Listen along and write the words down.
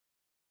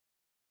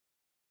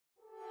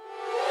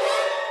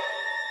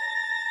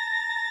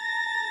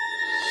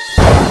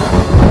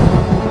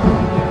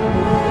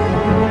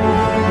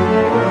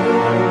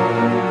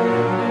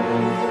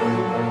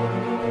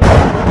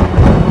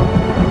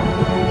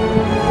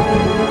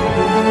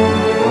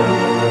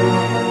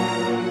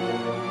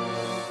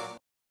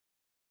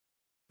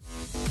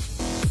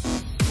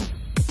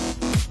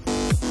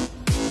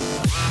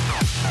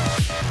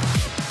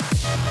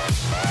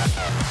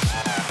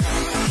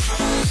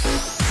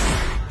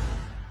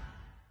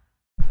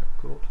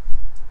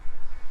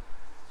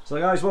So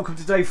guys, welcome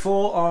to day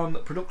 4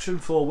 on production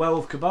for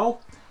Werewolf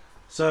Cabal.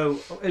 So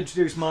I'll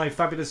introduce my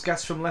fabulous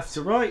guests from left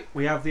to right.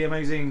 We have the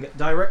amazing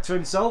director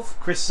himself,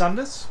 Chris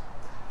Sanders.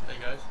 Hey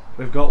guys.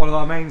 We've got one of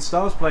our main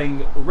stars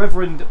playing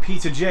Reverend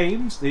Peter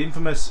James, the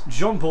infamous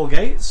John Paul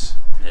Gates.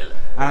 Hello.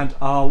 And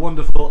our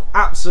wonderful,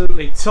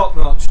 absolutely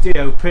top-notch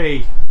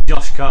DOP,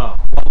 Josh Carr.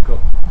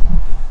 Welcome.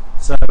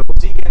 So,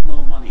 do you get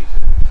more money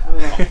for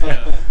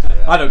it?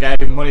 I don't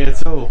get any money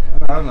at all.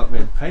 I'm not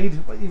being paid.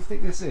 What do you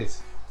think this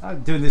is?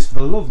 I'm doing this for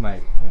the love,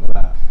 mate. Look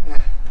at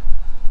that.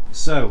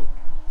 So,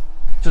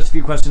 just a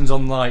few questions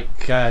on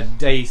like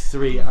day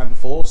 3 and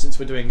 4, since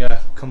we're doing a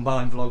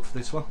combined vlog for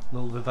this one. A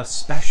little bit of a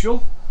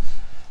special.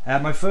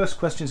 My first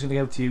question is going to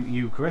go to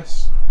you,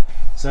 Chris.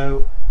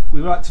 So,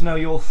 we would like to know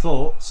your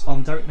thoughts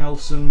on Derek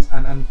Nelson's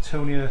and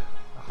Antonia.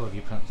 How have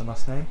you pronounced the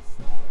last name?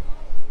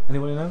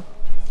 Anybody know?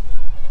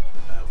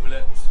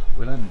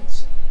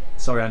 Willens.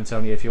 Sorry,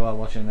 Antonia, if you are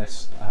watching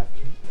this, I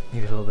need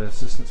a little bit of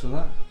assistance with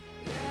that.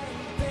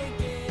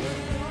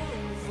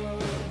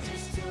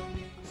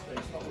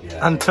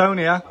 Yeah.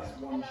 Antonia,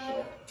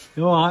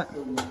 you alright?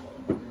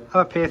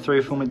 Have a peer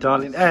through for me,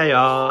 darling. There you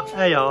are,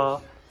 there you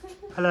are.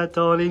 Hello,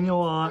 darling, you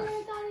alright?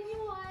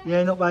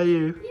 Yeah, not bad,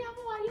 you? Yeah, I'm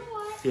alright, you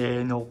alright?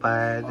 Yeah, not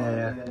bad,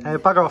 yeah. Hey,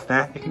 bugger off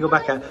now, you can go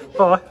back out.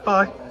 Bye,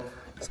 bye.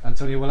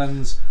 Antonia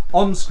Willens,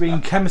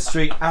 on-screen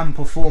chemistry and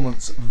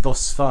performance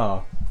thus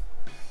far.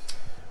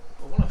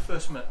 Well, when I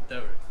first met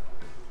Derek,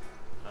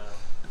 we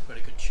had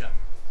a good chat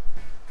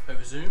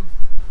over Zoom,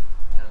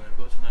 and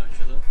we got to know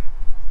each other.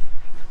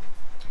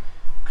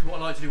 Because what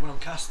I like to do when I'm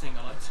casting,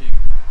 I like to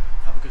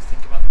have a good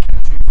think about the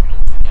chemistry between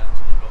all the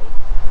actors involved.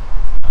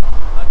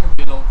 That can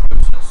be a long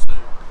process, so I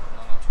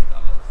like to give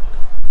that a lot of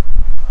thought.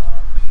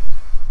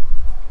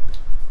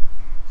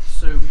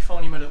 So we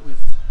finally met up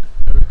with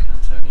Derek and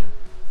Antonia,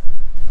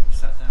 and we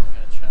sat down, we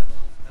had a chat,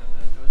 and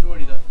there was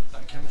already that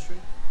chemistry.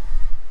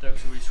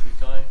 Derek's a really sweet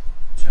guy,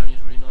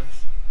 Antonia's really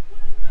nice,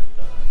 and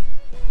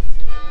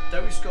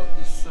Derek's got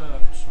this, sorry,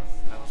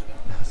 that was again.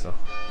 That's all.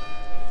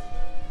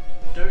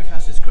 Derek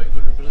has this great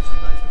vulnerability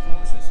about his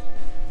performances.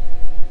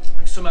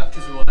 Like some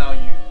actors will allow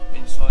you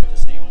inside to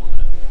see all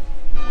their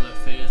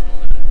fears and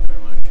all their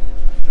emotions,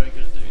 and he's very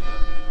good at doing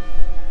that.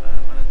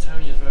 And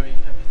Antonia is very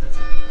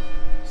empathetic,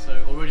 so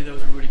already there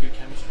was a really good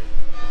chemistry.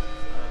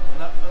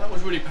 And that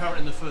was really apparent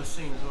in the first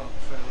scene as well,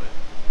 straight away.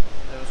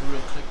 There was a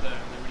real click there,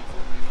 and they really got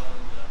really well,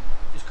 and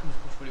it just comes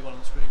across really well on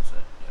the screen, so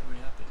yeah, really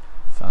happy.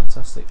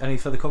 Fantastic. Any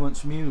further comments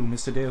from you,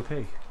 Mr.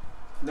 DOP?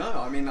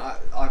 No, I mean,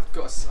 I've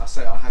got to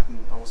say I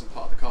wasn't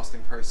part of the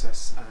casting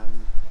process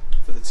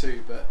for the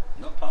 2, but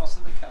not part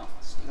of the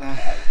cast.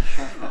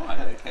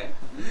 Right, okay.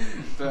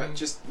 But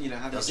just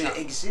having does a chat.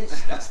 it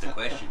exist? That's the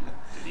question.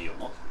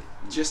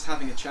 Just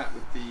having a chat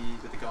with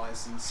the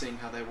guys and seeing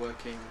how they're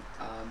working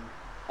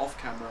off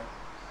camera,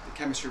 the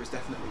chemistry was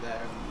definitely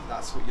there, and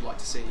that's what you like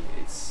to see.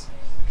 It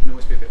can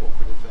always be a bit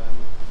awkward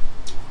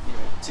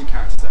if 2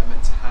 characters that are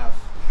meant to have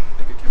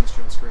a good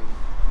chemistry on screen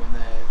when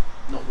they're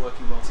not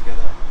working well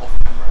together off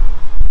camera.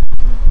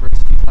 Raise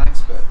a few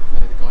flags, but no,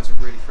 the guys are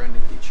really friendly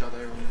with each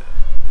other and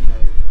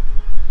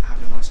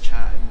having a nice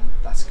chat, and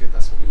that's good.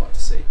 That's what we like to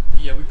see.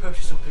 Yeah, we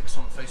posted some pics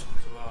on Facebook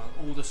as well.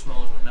 All the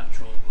smiles were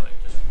natural, like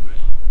just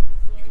really,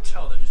 you can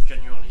tell they're just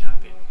genuinely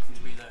happy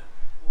to be there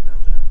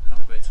and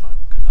having a great time,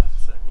 good laugh.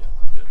 So yeah,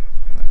 it's good.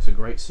 That's a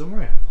great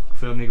summary. I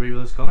firmly agree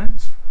with those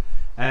comments.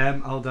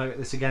 I'll direct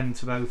this again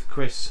to both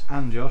Chris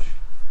and Josh.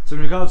 So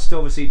in regards to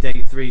obviously day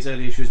 3's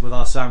early issues with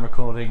our sound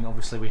recording,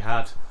 obviously we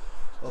had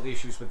all the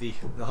issues with the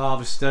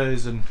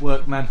harvesters and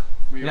workmen.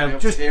 We were able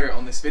to hear it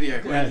on this video.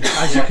 Yeah,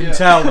 as you can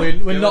tell,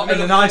 we're not in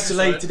an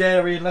isolated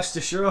area in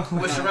Leicestershire.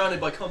 We're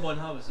surrounded by combine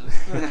harvesters.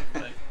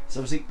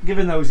 So obviously,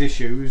 given those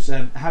issues,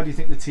 how do you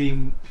think the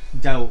team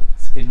dealt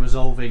in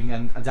resolving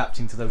and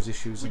adapting to those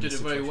issues? We did it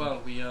very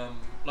well. We,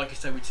 like you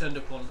said, we turned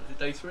up on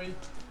day 3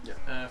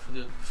 for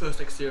the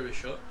first exterior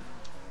shot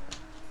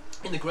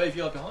in the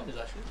graveyard behind us,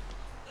 actually.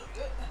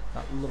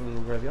 That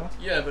little graveyard?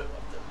 Yeah, but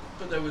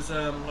there was,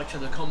 like I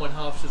said, the combine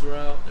harvesters were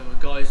out, there were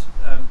guys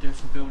doing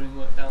some building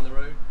work down the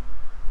road.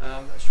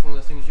 That's just one of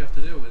the things you have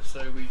to deal with,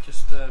 so we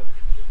just,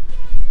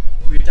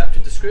 we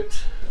adapted the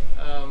script,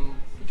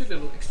 we did a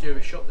little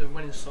exterior shot, then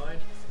went inside,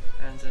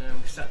 and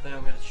we sat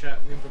down, we had a chat,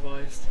 we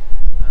improvised,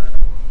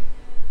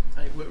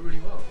 and it worked really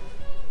well.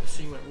 The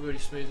scene went really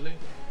smoothly,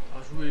 I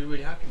was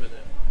really happy with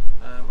it,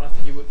 and I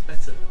think it worked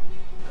better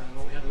than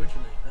what we had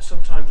originally. And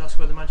sometimes that's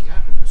where the magic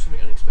happens, when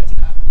something unexpected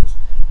happens.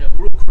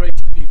 We're all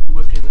creative people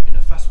working in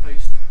a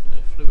fast-paced,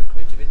 fluid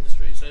creative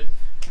industry, so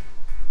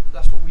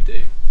that's what we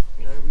do.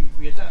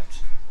 We adapt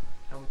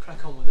and we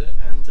crack on with it,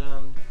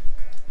 and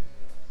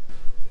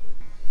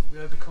we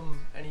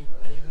overcome any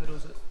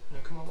hurdles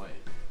that come our way.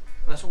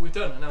 And that's what we've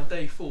done. And now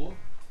day 4,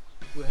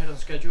 we're ahead on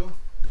schedule.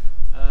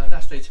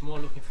 That's day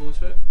tomorrow. Looking forward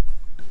to it.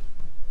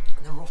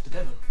 And then we're off to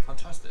Devon.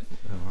 Fantastic.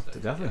 We're off to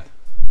Devon.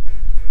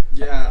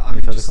 Yeah, I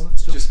mean,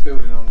 just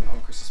building on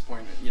Chris's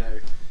point.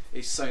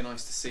 It's so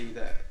nice to see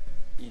that.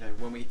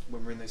 When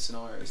we're in those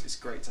scenarios, it's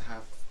great to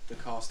have the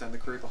cast and the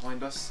crew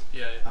behind us.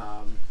 Yeah.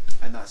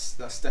 And that's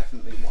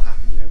definitely what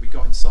happened. We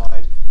got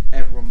inside.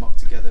 everyone mucked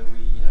together.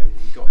 We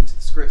got into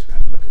the scripts, we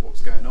had a look at what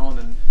was going on,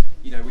 and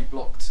we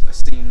blocked a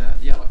scene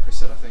that, like Chris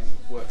said, I think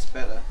works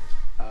better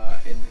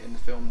in the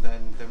film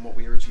than what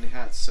we originally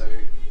had. So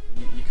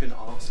you couldn't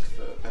ask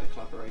for better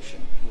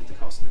collaboration with the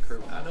cast and the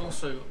crew. And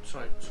also,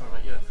 sorry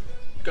mate, yeah,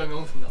 going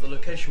on from that, the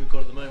location we've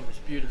got at the moment is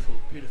beautiful,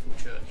 beautiful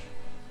church.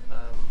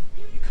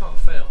 You can't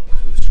fail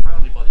because we're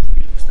surrounded by these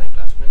beautiful stained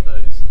glass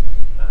windows,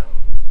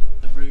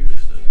 the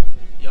roof,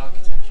 the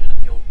architecture,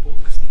 and the old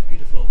books, the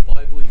beautiful old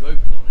Bible. You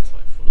open it and it's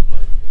like full of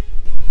like,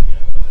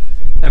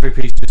 every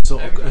piece just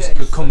sort of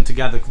has come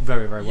together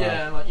very, very well.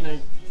 Yeah, like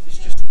it's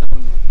just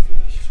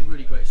a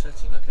really great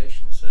setting,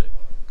 location. So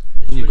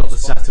and you've got the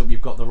setup,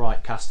 you've got the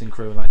right casting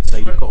crew, like you say,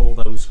 you've got all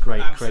those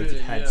great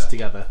creative heads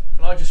together.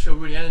 And I just feel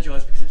really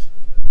energised because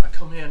I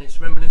come here and it's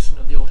reminiscent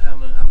of the old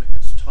Hammer's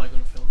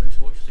Tygon film I used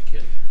to watch as a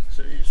kid.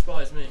 So it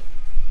inspires me.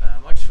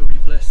 I just feel really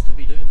blessed to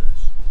be doing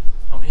this.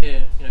 I'm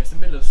here, it's the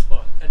middle of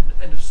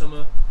end of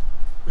summer.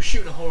 We're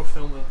shooting a horror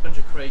film with a bunch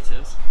of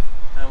creatives,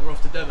 and we're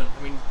off to Devon.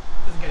 I mean,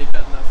 it doesn't get any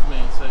better than that for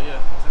me. So yeah,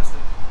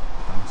 fantastic.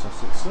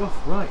 Fantastic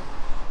stuff. Right,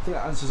 I think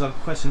that answers our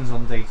questions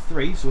on day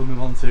 3. So we'll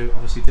move on to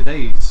obviously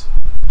today's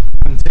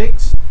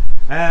antics.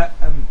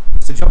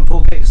 Mr. John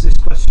Paul Gates, this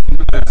question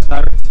is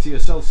directed to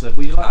yourself, sir.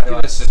 Would you like to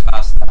give us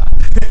surpass that?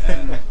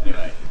 Anyway,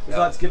 would you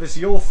like to give us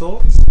your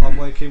thoughts on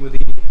working with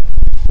the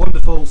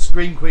wonderful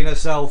scream queen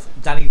herself,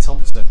 DANI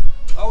THOMPSON?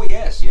 Oh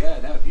yes, yeah,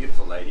 no,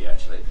 beautiful lady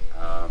actually.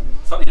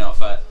 Funny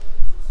enough,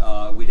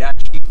 we'd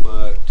actually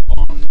worked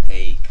on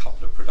a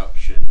couple of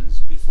productions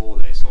before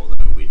this,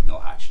 although we'd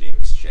not actually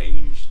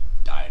exchanged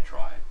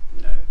diatribe,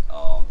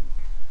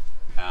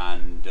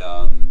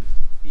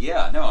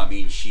 yeah, no, I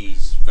mean,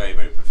 she's very,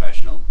 very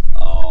professional,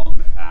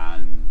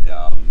 and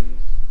of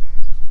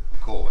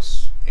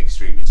course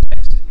extremely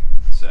sexy.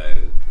 So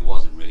there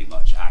wasn't really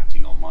much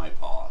acting on my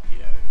part,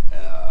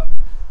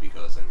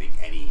 because I think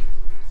any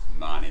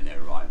man in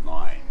their right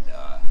mind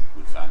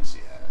would fancy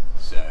her.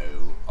 So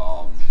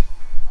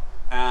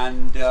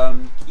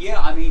yeah,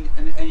 I mean,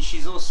 and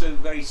she's also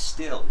very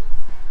still,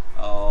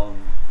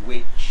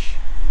 which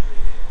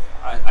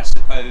I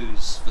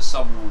suppose for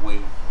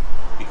someone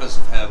because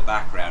of her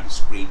background,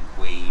 Scream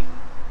Queen,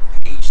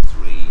 Page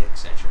 3,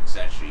 etc.,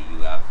 etc.,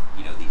 you have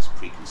these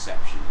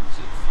preconceptions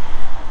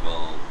of,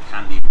 well,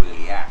 can they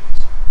really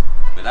act?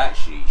 But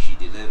actually, she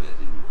delivered,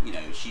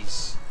 and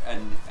she's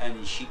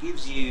and she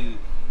gives you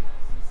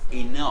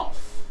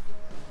enough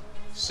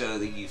so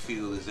that you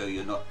feel as though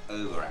you're not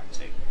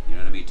overacting. You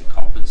know what I mean? To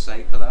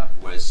compensate for that.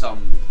 Whereas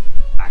some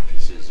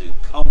actresses who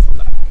come from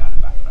that kind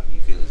of background,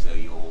 you feel as though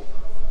you're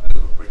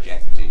over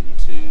projecting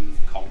to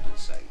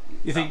compensate.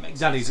 You think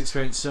Danny's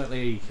experience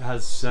certainly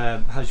has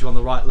you on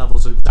the right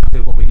levels of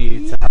exactly what we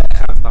needed to help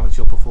counterbalance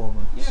your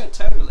performance? Yeah,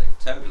 totally.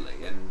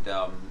 And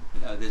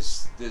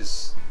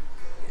there's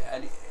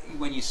and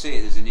when you see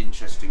it, there's an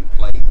interesting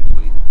play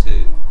between the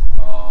two.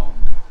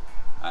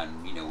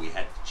 And we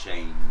had to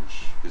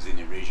change because in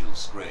the original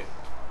script,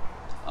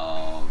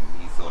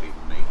 you thought it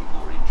would make it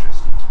more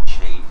interesting to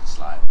change it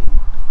slightly.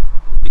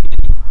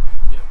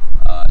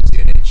 So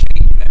you had a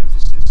change of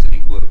emphasis, and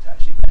it worked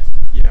actually better.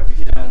 Yeah, we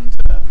found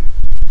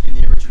in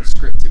the original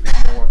script it was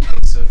more a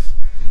case of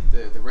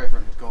the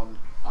Reverend had gone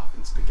up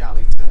into the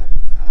galley to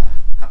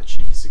have a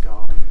cheeky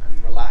cigar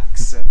and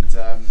relax,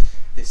 and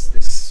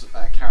this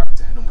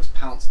character had almost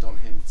pounced on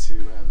him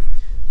to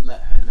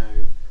let him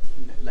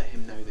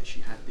know that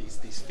she had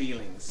these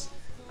feelings.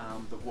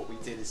 But what we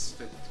did is,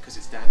 because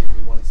it's Danny and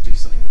we wanted to do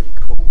something really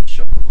cool, we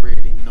shot a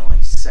really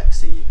nice,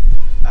 sexy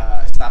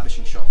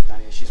establishing shot for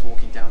Danny as she's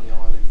walking down the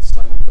island.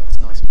 So we've got this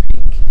nice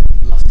pink,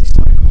 lusty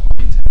smoke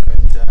behind her,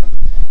 and we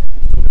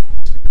thought it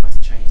would be nice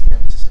to change the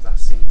emphasis of that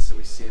scene so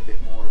we see a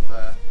bit more of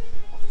the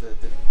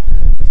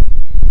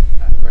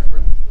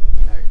Reverend,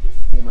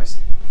 almost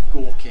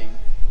gawking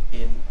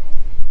in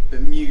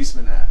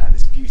bemusement at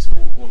this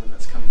beautiful woman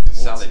that's coming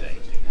towards him.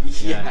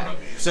 Yeah,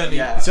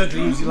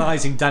 certainly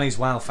utilising Danny's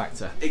wow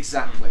factor.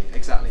 Exactly,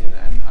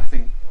 and I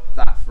think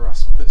that for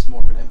us puts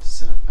more of an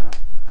emphasis and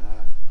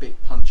a big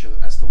punch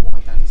as to why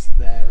Danny's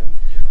there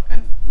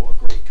and what a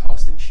great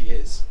casting she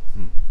is.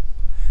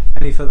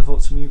 Any further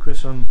thoughts from you,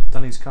 Chris, on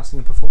Danny's casting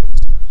and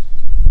performance?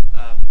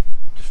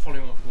 Just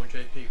following on from what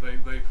JP, very,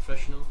 very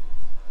professional,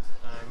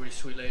 really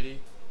sweet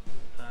lady.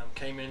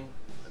 Came in,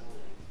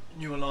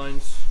 knew her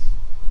lines,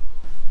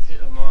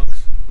 hit her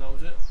marks, and that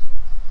was it.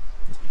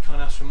 You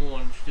can't ask for more,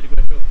 and she did a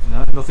great job.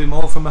 No, nothing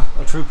more from a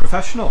true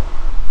professional.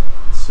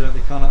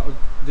 Certainly cannot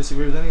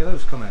disagree with any of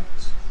those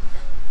comments.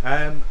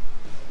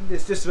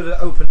 It's just a bit of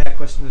an open air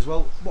question as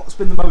well. What's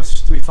been the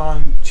most, we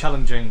find,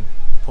 challenging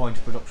point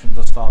of production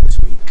thus far this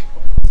week?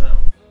 Sound.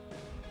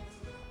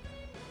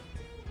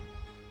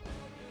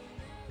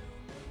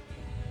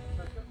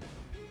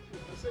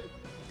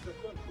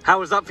 How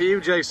was that for you,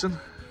 Jason?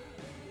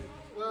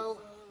 Well,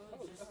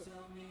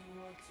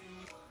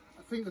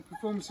 I think the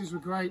performances were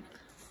great.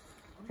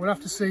 We'll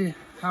have to see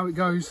how it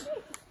goes,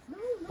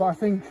 but I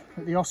think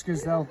at the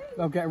Oscars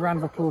they'll get a round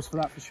of applause for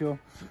that for sure.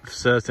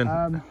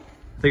 Certain.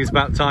 think it's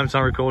about time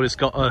Sam Recordis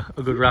got a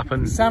good rap.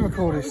 And Sam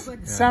Recordis.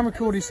 Sam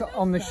Recordis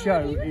on this show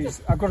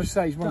is, I've got to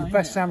say, he's one of the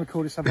best Sam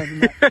Recordis I've ever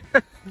met.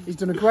 He's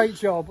done a great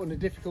job under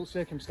difficult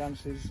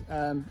circumstances.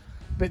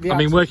 But I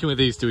mean, working with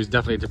these two is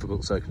definitely a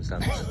difficult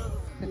circumstance.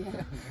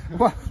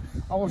 Well,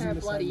 I wasn't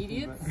They're bloody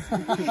idiots.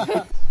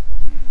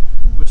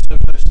 We're so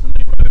close to the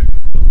main road.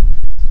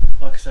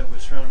 Like I said, we're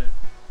surrounded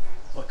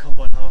by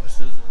combine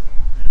harvesters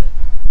and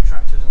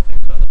tractors and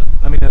things like that.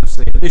 I mean,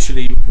 obviously,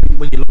 initially,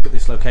 when you look at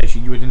this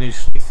location, you would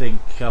initially think,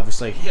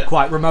 obviously,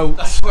 quite remote.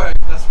 That's where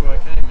I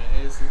came.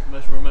 It is the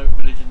most remote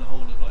village in the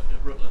whole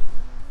of Rutland.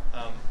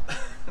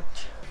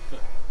 But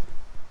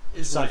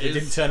it's what It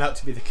didn't turn out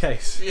to be the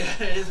case. Yeah,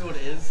 it is what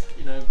it is.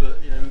 But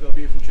we've got a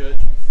beautiful church,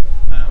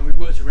 and we've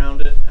worked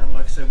around it. And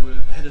like I said, we're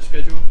ahead of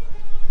schedule,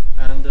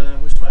 and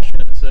we're smashing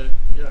it. So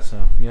yeah.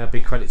 So yeah,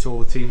 big credit to all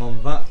the team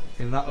on that.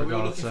 In that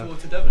regard. We're looking forward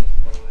to Devon,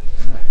 by the way.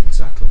 Yeah,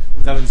 exactly.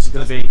 Devon's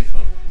going to be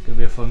fun. Going to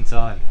be a fun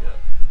time.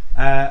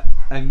 Yeah.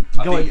 And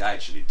I think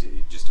actually,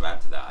 just to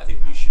add to that, I think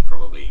we should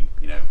probably,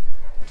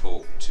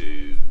 talk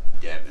to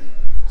Devon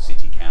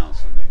City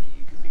Council. Maybe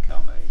you can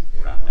become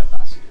a brand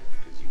ambassador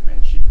because you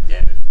mentioned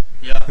Devon.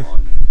 Yeah.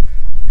 On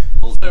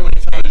multiple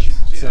many times.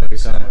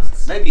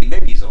 occasions. Maybe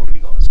he's already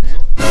got some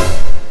sort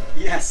of.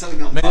 Yeah,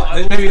 something on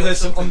maybe there's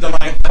some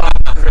underlying plan.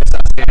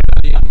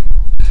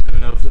 Who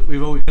knows? We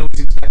always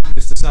expect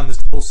Mr. Sanders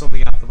to pull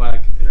something out the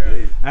bag.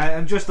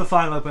 And just the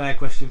final open air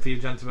question for you,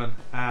 gentlemen.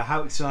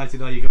 How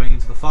excited are you going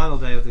into the final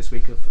day of this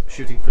week of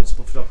shooting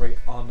principal photography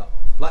on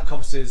Black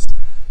Coppice's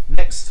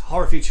next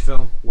horror feature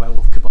film,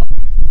 Werewolf Cabal?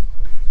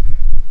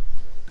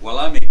 Well,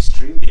 I'm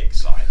extremely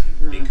excited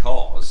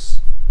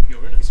because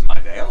You're in it. it's my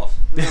day off.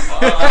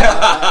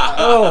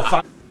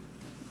 Oh,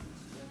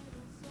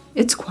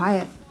 It's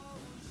quiet.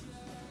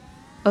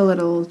 A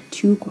little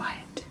too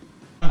quiet.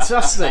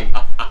 fantastic!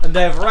 And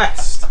day of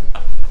rest.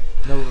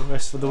 No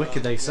rest for the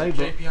wicked, they say.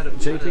 But JP had a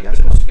JP bit gets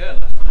of one. a scare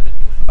last night,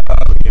 didn't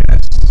Oh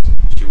yes.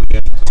 Should we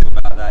talk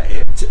about that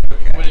here? you?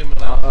 Okay. William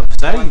Malone. I'm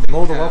saying, I think,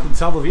 more than welcome to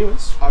tell the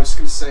viewers. I was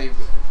going to say,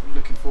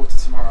 looking forward to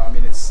tomorrow. I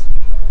mean,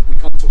 we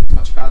can't talk too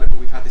much about it, but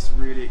we've had this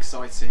really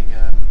exciting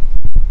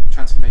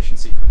transformation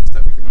sequence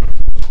that we've been working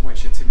on. I won't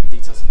share too many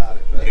details about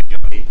it, but Hey,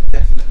 Johnny.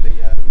 definitely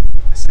a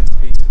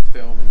centerpiece of the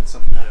film and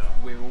something that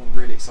Yeah. we're all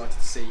really excited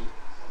to see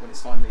when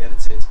it's finally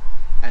edited.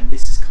 And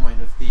this is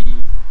kind of the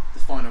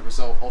final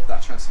result of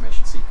that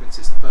transformation sequence.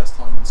 It's the first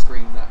time on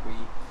screen that we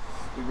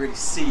really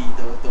see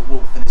the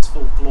wolf in its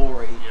full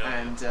glory,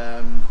 and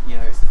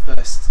it's the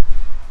first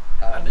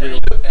real.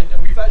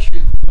 And we've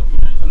actually,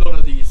 a lot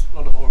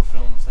of horror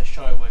films, they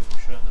shy away from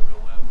showing the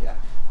real werewolf. Yeah.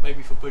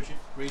 Maybe for budget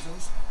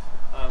reasons.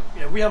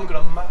 We haven't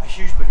got a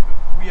huge budget,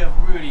 but we have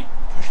really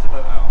pushed the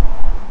boat out.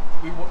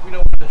 We don't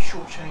want to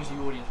shortchange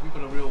the audience. We've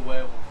got a real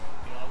werewolf.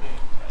 You know what I mean?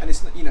 And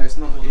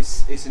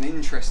it's an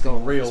interesting. Got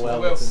a real as well.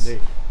 werewolf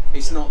indeed.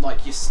 It's not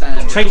like your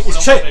standard.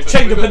 It's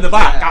chained up in the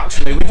back, Yeah.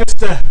 actually. We're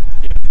just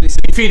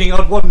feeding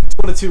on one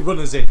or two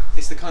runners in.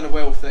 It's the kind of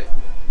werewolf that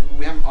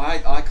we haven't.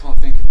 I can't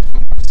think of a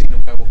film I've seen a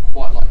werewolf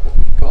quite like what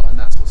we've got, and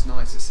that's what's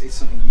nice. It's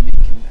something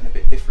unique and a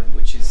bit different,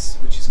 which is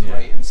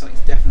great, and something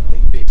to definitely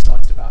be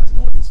excited about as an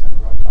audience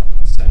member. I'd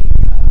like to say,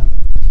 and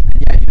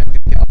yeah, we're going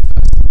to get our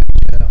first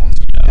major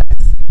on-screen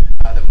death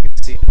that we're going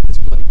to see. It's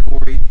bloody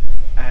gory,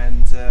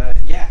 and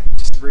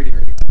just really,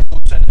 really.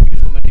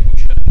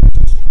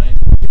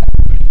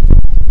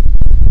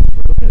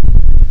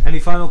 Any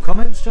final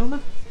comments,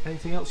 gentlemen?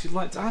 Anything else you'd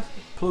like to add?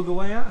 Plug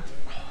away at?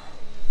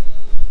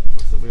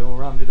 Looks that we all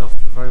rounded off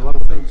very well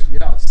with those.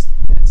 Yeah,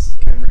 it's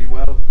going really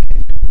well.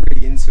 Getting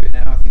really into it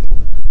now. I think all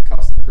the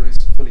cast and crew is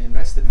fully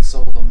invested and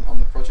sold on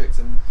the project,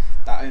 and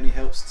that only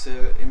helps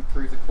to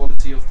improve the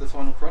quality of the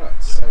final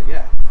product. So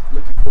yeah,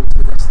 looking forward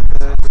to the rest of the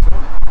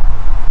filming.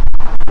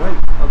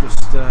 Great. I'll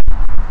just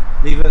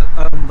leave it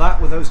on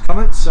that with those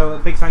comments. So a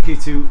big thank you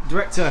to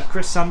director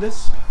Chris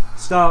Sanders,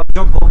 star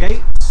John Paul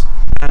Gates,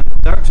 and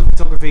director of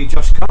photography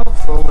Josh Carr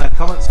for all their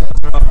comments and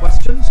answering our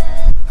questions.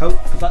 Hope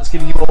that's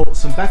giving you all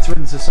some better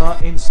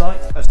insight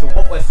as to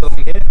what we're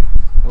filming here,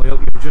 and we hope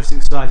you're just as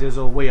excited as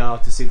all we are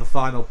to see the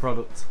final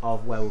product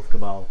of Werewolf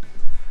Cabal.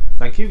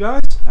 Thank you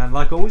guys, and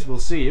like always, we'll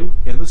see you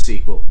in the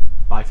sequel.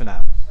 Bye for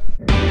now.